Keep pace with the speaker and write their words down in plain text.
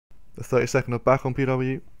The 32nd are back on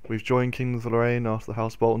PW. We've joined Kingdom of Lorraine after the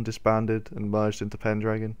House Bolton disbanded and merged into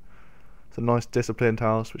Pendragon. It's a nice disciplined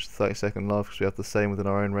house which the 32nd love because we have the same within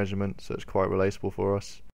our own regiment, so it's quite relatable for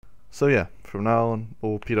us. So yeah, from now on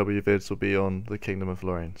all PW vids will be on the Kingdom of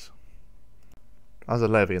Lorraines. As a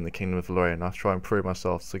levy in the Kingdom of Lorraine I have to try and prove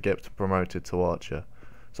myself to get promoted to archer,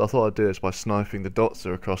 so I thought I'd do this by sniping the dots that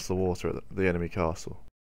are across the water at the enemy castle.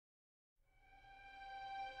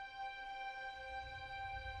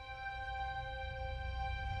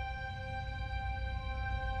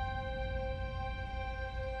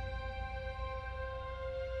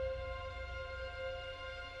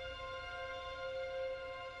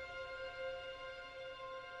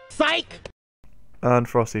 Psych! And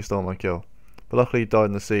Frosty stole my kill, but luckily he died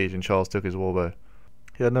in the siege and Charles took his warbow.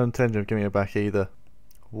 He had no intention of giving it back either.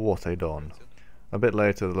 What a don. A bit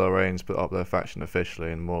later the Lorraines put up their faction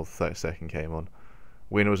officially and more of the 32nd came on.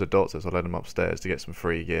 Wiener was a doctor, so I led him upstairs to get some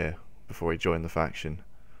free gear before he joined the faction.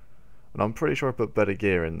 And I'm pretty sure I put better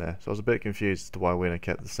gear in there, so I was a bit confused as to why Wiener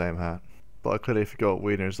kept the same hat. But I clearly forgot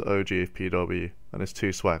Wiener is the OG of PW and is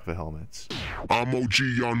too swag for helmets. I'm OG,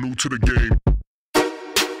 y'all new to the game.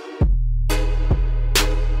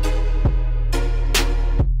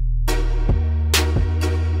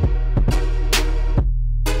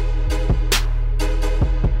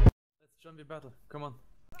 Battle. Come on.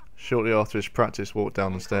 Shortly after his practice walk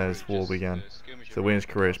down the stairs, war began, so Wiener's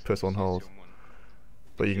career is put on hold.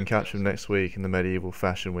 But you can catch him next week in the Medieval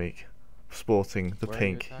Fashion Week, sporting the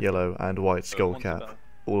pink, yellow and white skull cap,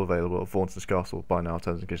 all available at Vaughan's Castle. By now,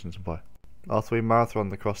 terms and conditions apply. After we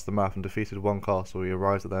marathoned across the map and defeated one castle, we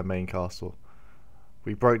arrived at their main castle.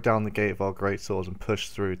 We broke down the gate of our great swords and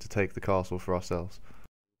pushed through to take the castle for ourselves.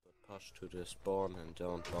 Push to the spawn and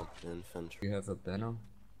don't bump the infantry. You have a banner?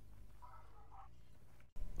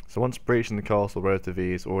 So once breaching the castle, relative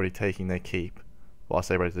ease already taking their keep. Well, I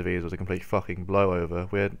say relative ease was a complete fucking blowover.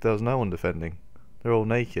 There was no one defending. They're all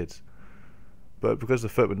naked. But because the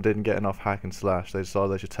footmen didn't get enough hack and slash, they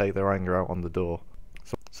decided they should take their anger out on the door.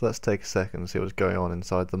 So let's take a second and see what's going on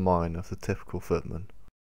inside the mind of the typical footman.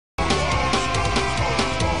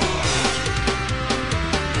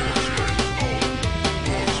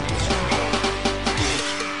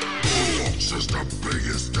 Is the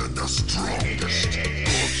biggest and the strongest.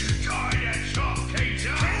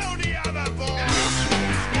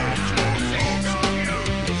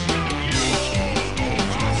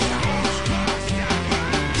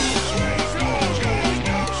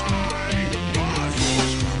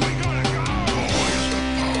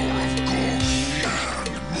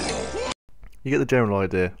 You get the general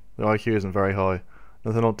idea. Their IQ isn't very high, and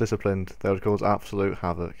if they're not disciplined, they would cause absolute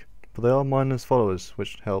havoc. But they are mindless followers,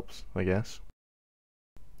 which helps, I guess.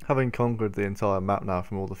 Having conquered the entire map now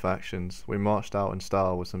from all the factions, we marched out in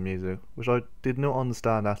style with some music, which I did not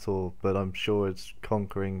understand at all, but I'm sure it's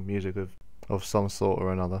conquering music of some sort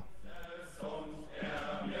or another.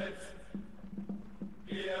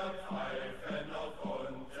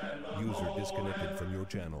 User disconnected from your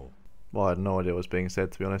channel. Well, I had no idea what was being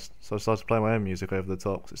said, to be honest, so I started to play my own music over the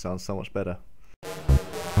top because it sounds so much better.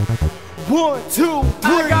 1, 2,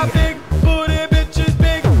 3. I got big booty bitches,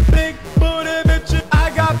 big booty bitches.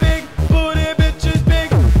 I got big booty bitches,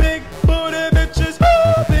 big booty bitches.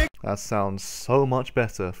 Oh, big. That sounds so much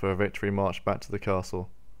better for a victory march back to the castle.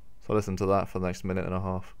 So listen to that for the next minute and a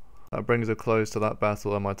half. That brings a close to that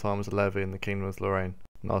battle and my time as a levy in the Kingdom of Lorraine.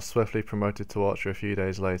 And I was swiftly promoted to archer a few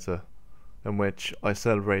days later, in which I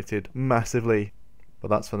celebrated massively. But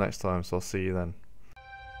that's for next time, so I'll see you then.